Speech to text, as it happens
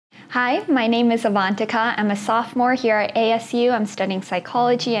Hi, my name is Avantika. I'm a sophomore here at ASU. I'm studying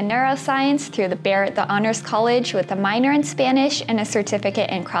Psychology and Neuroscience through the Barrett, the Honors College, with a minor in Spanish and a certificate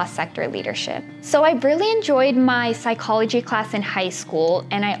in cross-sector leadership. So I really enjoyed my psychology class in high school,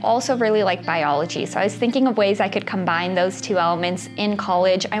 and I also really like biology. So I was thinking of ways I could combine those two elements in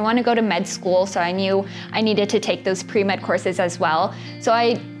college. I want to go to med school, so I knew I needed to take those pre-med courses as well. So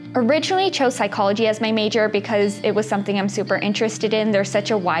I originally chose psychology as my major because it was something I'm super interested in. There's such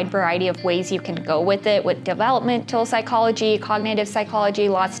a wide variety of ways you can go with it, with developmental psychology, cognitive psychology,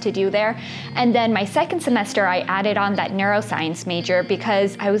 lots to do there. And then my second semester, I added on that neuroscience major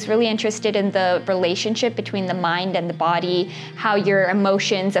because I was really interested in the relationship between the mind and the body, how your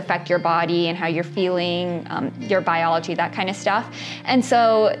emotions affect your body and how you're feeling, your biology, that kind of stuff. And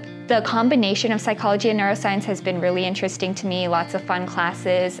so the combination of psychology and neuroscience has been really interesting to me, lots of fun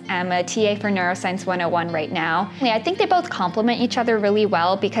classes. I'm a TA for Neuroscience 101 right now. I think they both complement each other really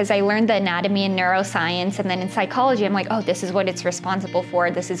well because I learned the anatomy in neuroscience, and then in psychology I'm like, oh, this is what it's responsible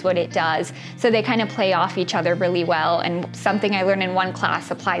for, this is what it does. So they kind of play off each other really well, and something I learned in one class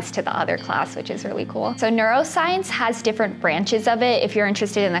applies to the other class, which is really cool. So neuroscience has different branches of it. If you're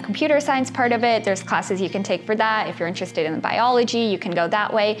interested in the computer science part of it, there's classes you can take for that. If you're interested in the biology, you can go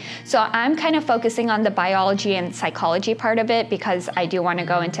that way. So I'm kind of focusing on the biology and psychology part of it because I do want to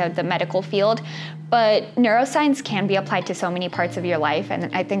go into the medical field. But neuroscience can be applied to so many parts of your life,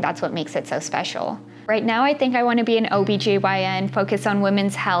 and I think that's what makes it so special. Right now, I think I want to be an OBGYN, focus on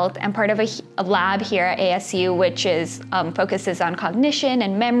women's health. I'm part of a lab here at ASU, which is focuses on cognition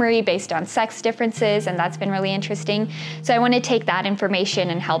and memory based on sex differences, and that's been really interesting. So I want to take that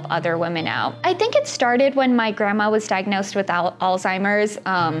information and help other women out. I think it started when my grandma was diagnosed with Alzheimer's.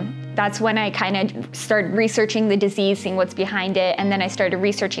 That's when I kind of started researching the disease, seeing what's behind it, and then I started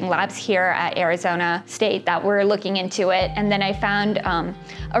researching labs here at Arizona State that were looking into it. And then I found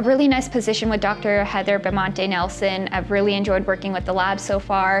a really nice position with Dr. Heather Bemonte Nelson. I've really enjoyed working with the lab so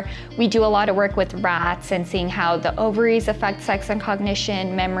far. We do a lot of work with rats and seeing how the ovaries affect sex and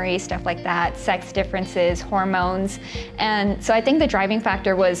cognition, memory, stuff like that, sex differences, hormones. And so I think the driving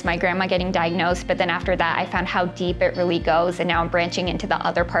factor was my grandma getting diagnosed, but then after that I found how deep it really goes, and now I'm branching into the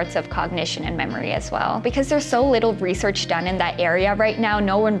other parts of cognition and memory as well. Because there's so little research done in that area right now,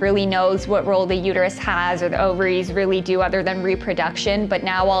 no one really knows what role the uterus has or the ovaries really do other than reproduction, but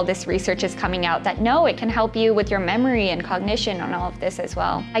now all this research is coming out that no, it can help you with your memory and cognition on all of this as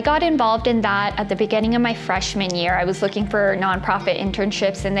well. I got involved in that at the beginning of my freshman year. I was looking for nonprofit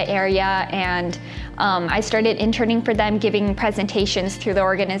internships in the area, and I started interning for them, giving presentations through the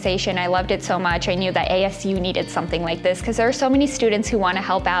organization. I loved it so much. I knew that ASU needed something like this because there are so many students who want to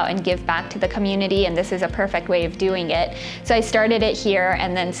help out and give back to the community, and this is a perfect way of doing it. So I started it here,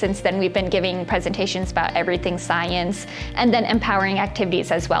 and then since then we've been giving presentations about everything science, and then empowering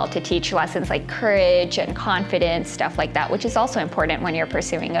activities as well to teach lessons like courage and confidence, stuff like that, which is also important when you're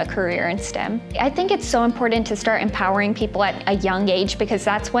pursuing a career in STEM. I think it's so important to start empowering people at a young age because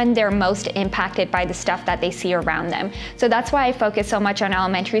that's when they're most impacted by the stuff that they see around them. So that's why I focus so much on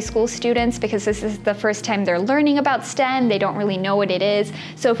elementary school students, because this is the first time they're learning about STEM. They don't really know what it is.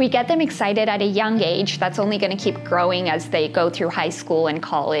 So if we get them excited at a young age, that's only going to keep growing as they go through high school and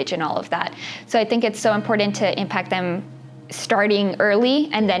college and all of that. So I think it's so important to impact them starting early,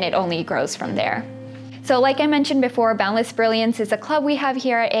 and then it only grows from there. So like I mentioned before, Boundless Brilliance is a club we have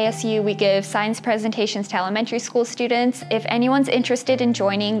here at ASU. We give science presentations to elementary school students. If anyone's interested in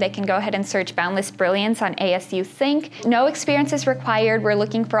joining, they can go ahead and search Boundless Brilliance on ASU Think. No experience is required. We're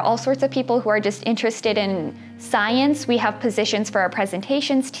looking for all sorts of people who are just interested in science. We have positions for our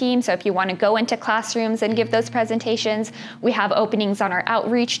presentations team, so if you want to go into classrooms and give those presentations, we have openings on our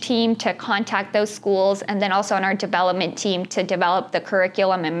outreach team to contact those schools, and then also on our development team to develop the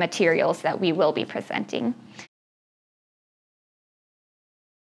curriculum and materials that we will be presenting.